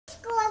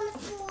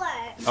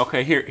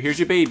Okay, here's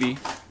your baby.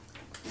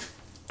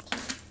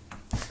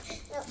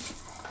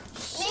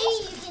 Maybe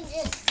you can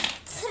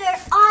just put her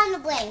on the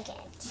blanket.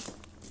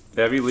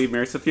 Evie, leave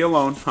Mary Sophia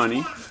alone, honey.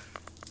 Yeah.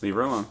 Leave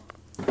her alone.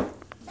 Can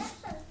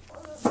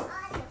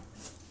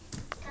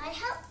I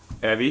help?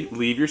 Evie,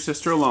 leave your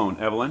sister alone.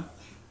 Evelyn,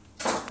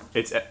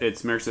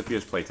 it's Mary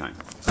Sophia's playtime.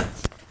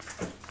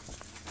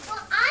 Well,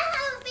 I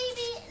have a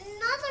baby,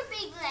 another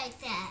baby like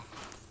that.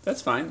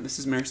 That's fine. This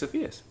is Mary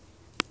Sophia's.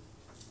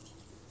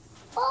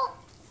 Well,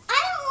 I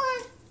don't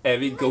want.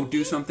 Evie, go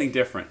do something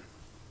different.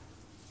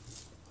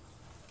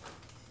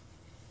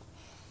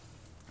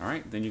 All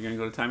right, then you're gonna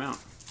go to timeout.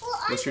 Well,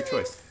 What's your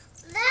choice?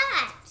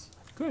 That.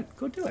 Good,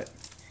 go do it.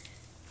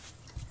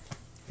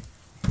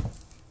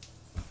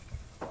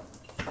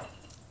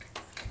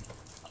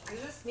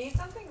 Does this need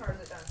something or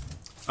is it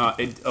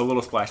done? A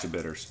little splash of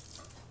bitters,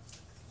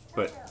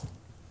 but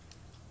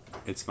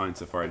it's fine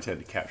so far. I just had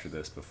to capture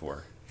this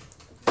before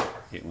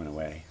it went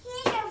away.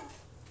 Here's a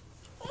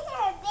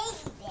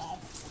baby bed.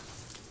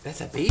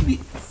 That's a baby.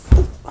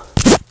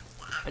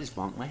 I just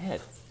bonked my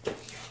head.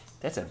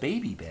 That's a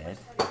baby bed.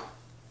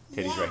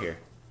 Teddy's right here.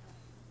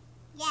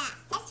 Yeah,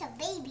 that's a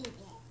baby bed.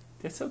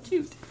 That's so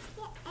cute.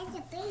 Yeah, that's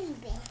a baby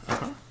bed.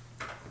 Uh-huh.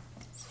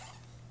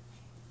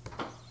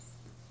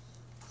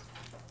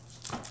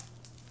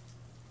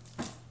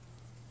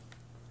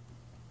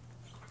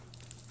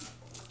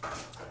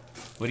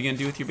 What are you gonna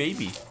do with your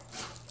baby?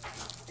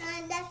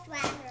 Let's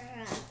wrap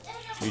her up.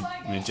 You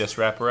gonna just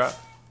wrap her up?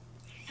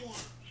 Yeah.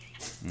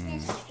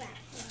 Mm. Let's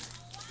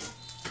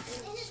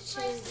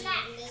wrap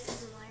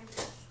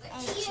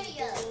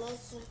her up.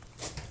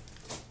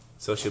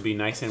 So she'll be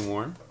nice and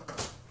warm?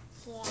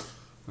 Yeah.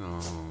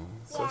 Oh,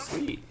 so Yeah.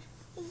 sweet.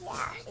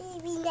 Yeah,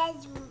 maybe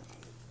that's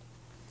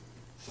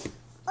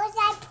where's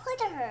I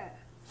put her?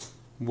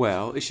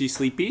 Well, is she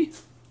sleepy?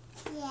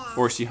 Yeah.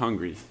 Or is she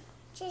hungry?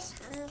 Just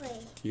hungry.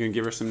 You gonna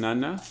give her some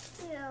nana?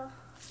 No.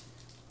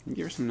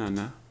 Give her some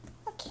nana.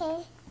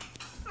 Okay.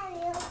 I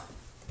will.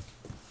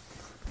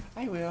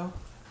 I will.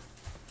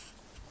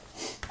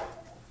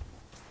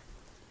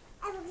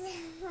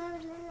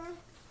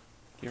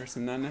 Give her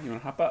some nana. You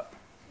wanna hop up?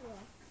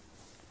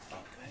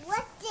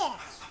 What's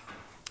this?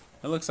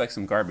 It looks like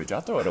some garbage.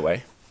 I'll throw it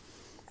away.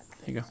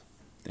 There you go.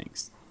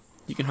 Thanks.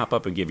 You can hop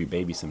up and give your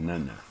baby some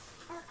nana.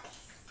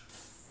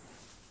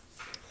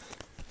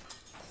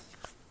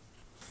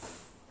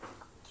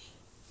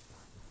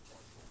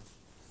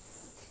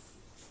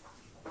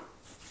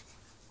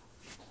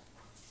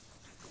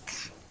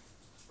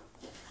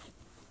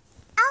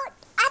 Oh,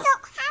 I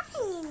don't have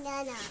any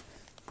nana.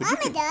 But you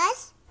Mama can-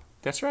 does.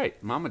 That's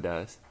right. Mama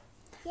does.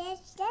 Yes,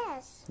 she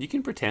does. You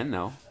can pretend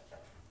though.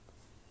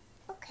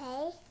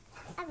 Okay,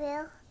 I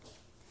will.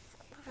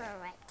 Put her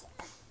right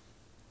there.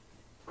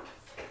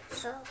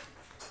 So.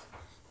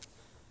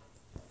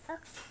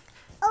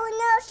 Oh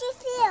no, she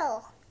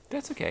fell.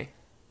 That's okay.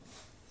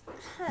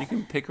 You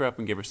can pick her up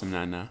and give her some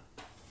nana.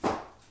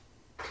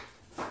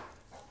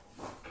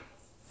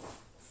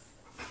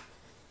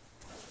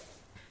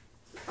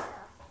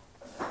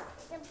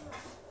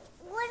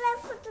 Where did I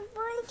put the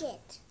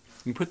blanket?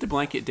 You can put the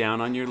blanket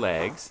down on your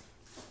legs,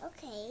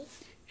 Okay,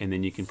 and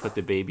then you can put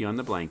the baby on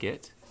the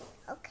blanket,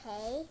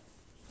 okay,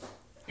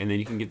 and then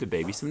you can give the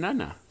baby some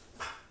nana.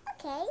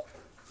 okay.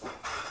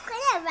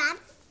 Could I wrap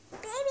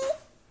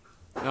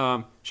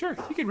baby? Sure,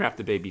 you can wrap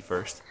the baby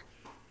first,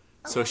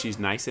 so she's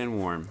nice and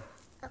warm.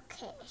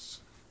 Okay. So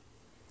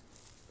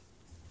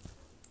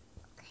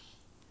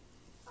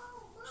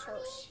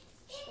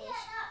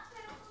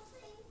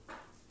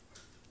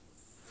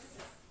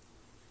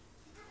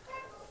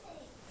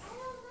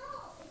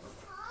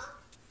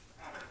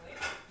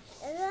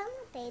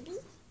baby,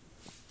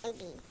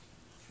 baby.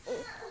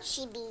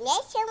 She be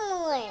nice and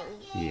warm.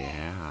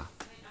 Yeah.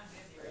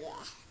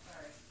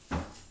 Yeah.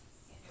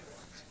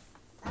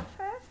 Up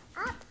her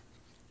up,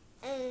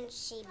 and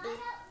she be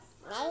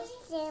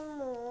nice and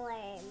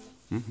warm.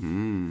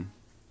 Mm-hmm.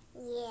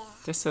 Yeah.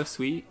 That's so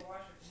sweet.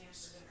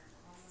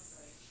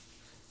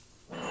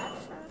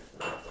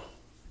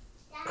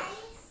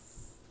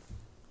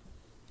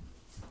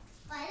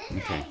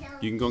 Okay,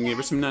 you can go and give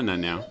her some nana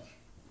now.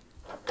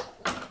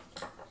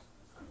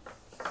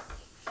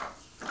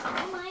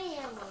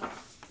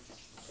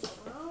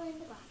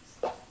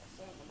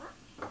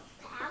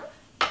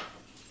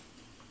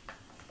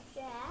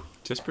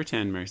 Just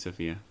pretend, Mary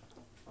Sophia.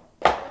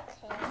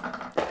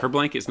 Okay. Her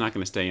blanket's not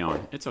going to stay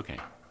on. It's okay.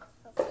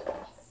 Okay.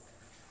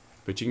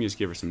 But you can just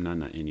give her some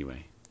nana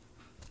anyway.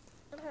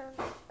 On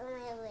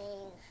my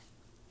legs.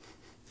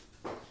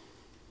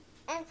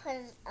 And put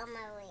it on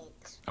my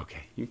legs.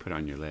 Okay, you can put it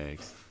on your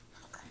legs.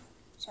 Okay.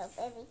 So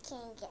baby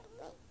can't get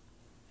me.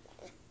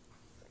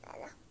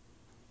 Nana.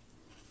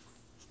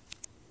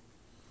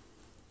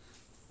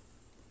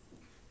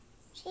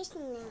 She's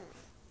new.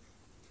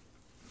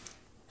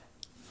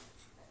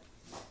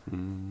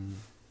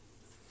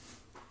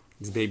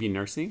 Is baby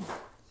nursing?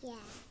 Yeah.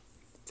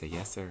 Say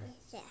yes, sir.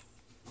 Yeah.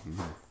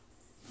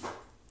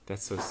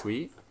 That's so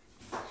sweet.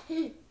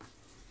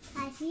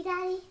 I see,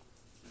 Daddy.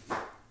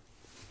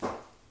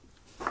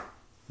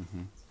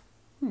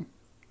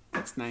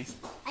 That's nice.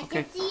 I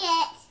Okay. can see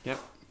it. Yep.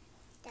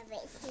 The baby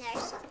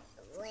nurse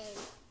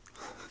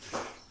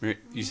Evelyn.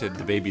 You said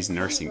the baby's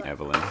nursing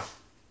Evelyn.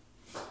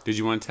 Did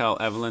you want to tell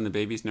Evelyn the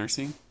baby's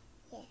nursing?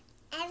 Yeah.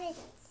 Evelyn,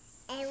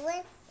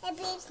 the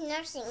baby's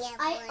nursing Evelyn.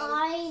 I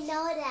already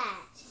know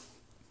that.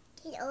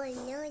 He already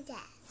knows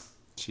that.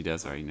 She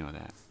does already know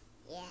that.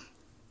 Yeah.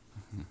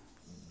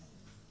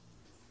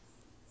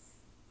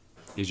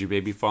 Is your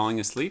baby falling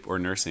asleep or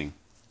nursing?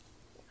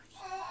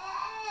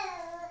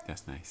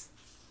 That's nice.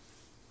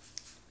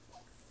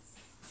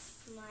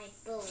 My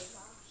boo.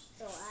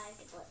 So I have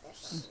to put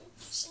this on.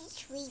 She's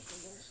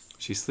sleeping.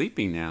 She's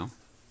sleeping now.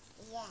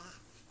 Yeah.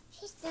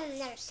 She's done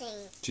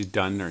nursing. She's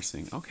done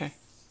nursing. Okay.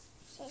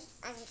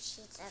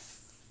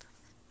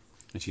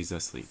 And she's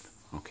asleep.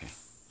 Okay.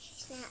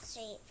 She's not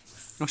asleep.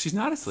 Oh, she's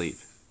not asleep.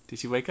 Did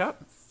she wake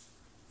up?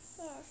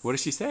 Yes. What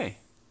does she say?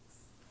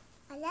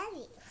 I love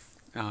you.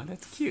 Oh,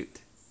 that's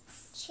cute.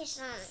 She's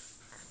on.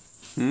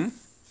 Hmm?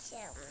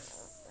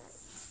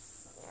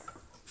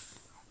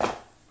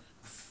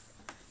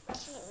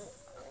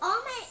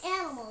 All my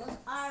animals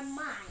are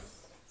mine.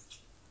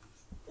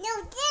 No,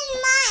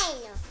 they're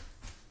mine.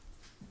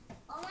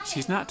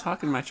 She's not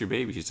talking about your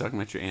baby. She's talking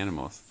about your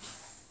animals.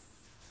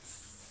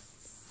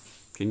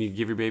 Can you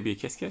give your baby a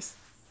kiss kiss?